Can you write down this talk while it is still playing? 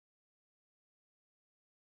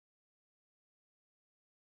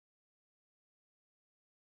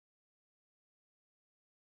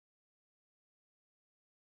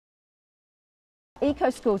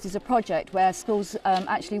Eco Schools is a project where schools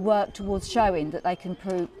actually work towards showing that they can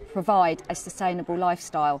provide a sustainable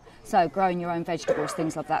lifestyle, so growing your own vegetables,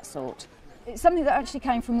 things of that sort. It's something that actually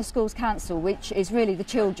came from the school's council, which is really the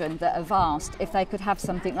children that have asked if they could have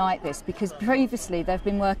something like this, because previously they've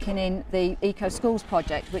been working in the Eco Schools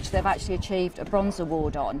project, which they've actually achieved a bronze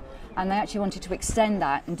award on, and they actually wanted to extend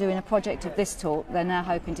that, and doing a project of this sort they're now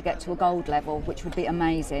hoping to get to a gold level, which would be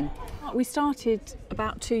amazing. We started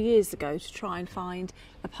about 2 years ago to try and find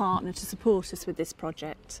a partner to support us with this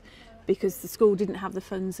project, because the school didn't have the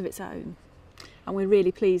funds of its own. And we're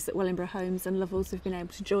really pleased that Wellingborough Homes and Lovell's have been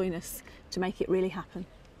able to join us to make it really happen.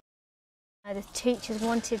 The teachers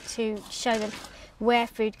wanted to show them where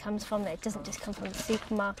food comes from, that it doesn't just come from the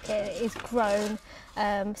supermarket, it is grown.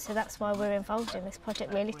 So that's why we're involved in this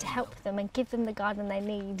project, really, to help them and give them the garden they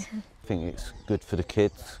need. I think it's good for the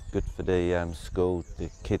kids, good for the school. The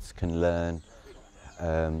kids can learn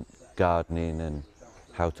gardening and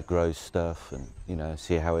how to grow stuff, and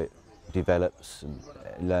see how it develops and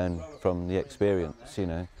learn from the experience.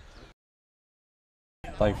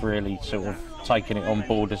 They've really sort of taken it on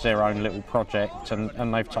board as their own little project,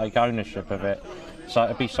 and they've taken ownership of it. So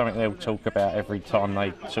it'll be something they'll talk about every time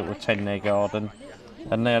they sort of tend their garden,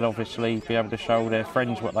 and they'll obviously be able to show their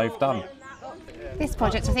friends what they've done. This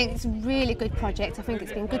project, I think it's a really good project. I think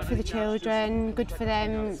it's been good for the children, good for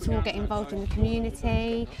them to all get involved in the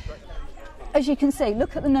community. As you can see,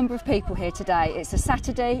 look at the number of people here today. It's a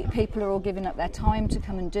Saturday, people are all giving up their time to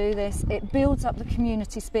come and do this. It builds up the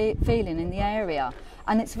community feeling in the area,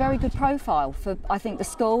 and it's a very good profile for, I think, the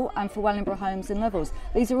school and for Wellingborough Homes and Lovell's.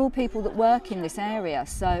 These are all people that work in this area,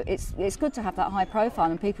 so it's good to have that high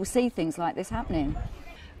profile and people see things like this happening.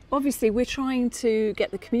 Obviously, we're trying to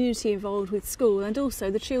get the community involved with school and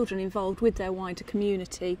also the children involved with their wider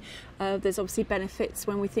community. There's obviously benefits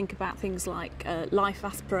when we think about things like life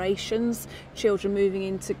aspirations, children moving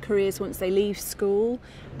into careers once they leave school.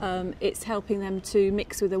 It's helping them to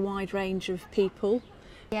mix with a wide range of people.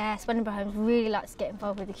 Yes, Wellingborough Homes really likes to get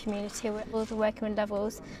involved with the community. We're also working with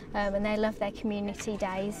Lovell's, and they love their community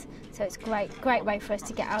days. So it's a great way for us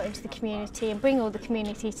to get out into the community and bring all the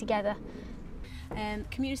community together.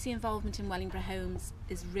 Community involvement in Wellingborough Homes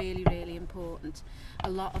is really important. A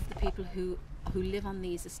lot of the people who live on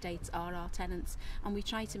these estates are our tenants, and we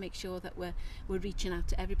try to make sure that we're reaching out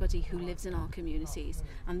to everybody who lives in our communities,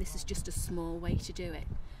 and this is just a small way to do it.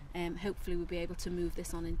 Hopefully we'll be able to move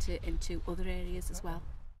this on into other areas as well.